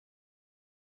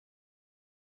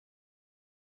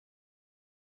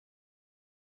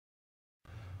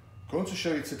Going to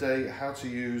show you today how to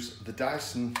use the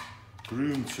Dyson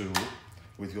Groom tool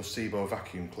with your Sebo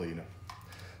vacuum cleaner.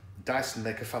 Dyson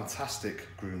make a fantastic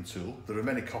Groom tool. There are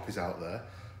many copies out there.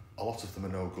 A lot of them are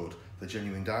no good. The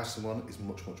genuine Dyson one is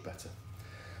much better.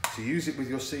 To use it with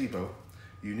your Sebo,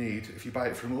 you need, if you buy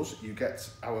it from us, you get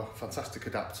our fantastic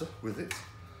adapter with it,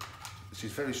 which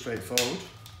is very straightforward.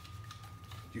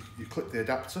 You clip the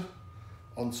adapter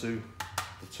onto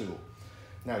the tool.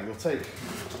 Now you'll take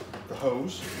the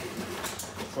hose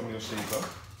from your Sebo.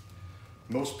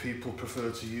 Most people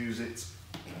prefer to use it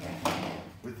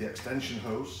with the extension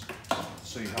hose,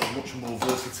 so you have much more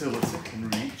versatility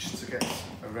and reach to get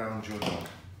around your dog.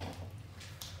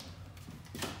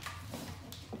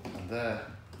 And there,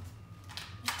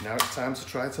 now it's time to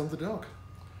try it on the dog.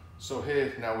 So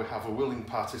here now we have a willing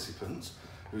participant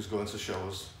who's going to show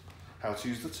us how to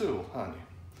use the tool, aren't you?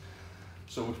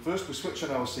 So first we switch on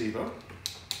our Sebo.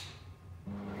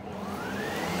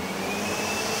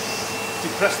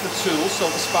 Depress the tool so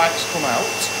the spikes come out.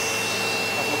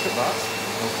 Have a look at that.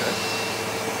 Okay.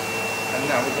 And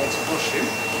now we're going to brush him.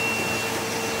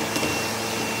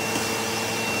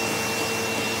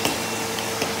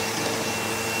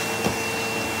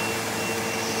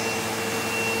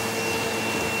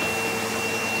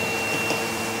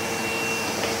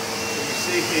 So you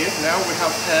see here, now we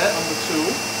have hair on the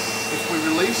tool. If we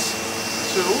release the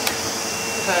tool,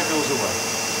 the hair goes away.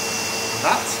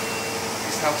 That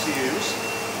is how to use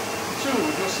the tool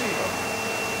with your Sebo.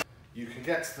 You can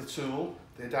get the tool,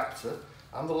 the adapter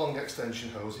and the long extension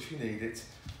hose if you need it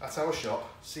at our shop,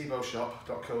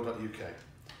 seboshop.co.uk.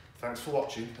 Thanks for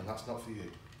watching, and that's not for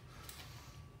you.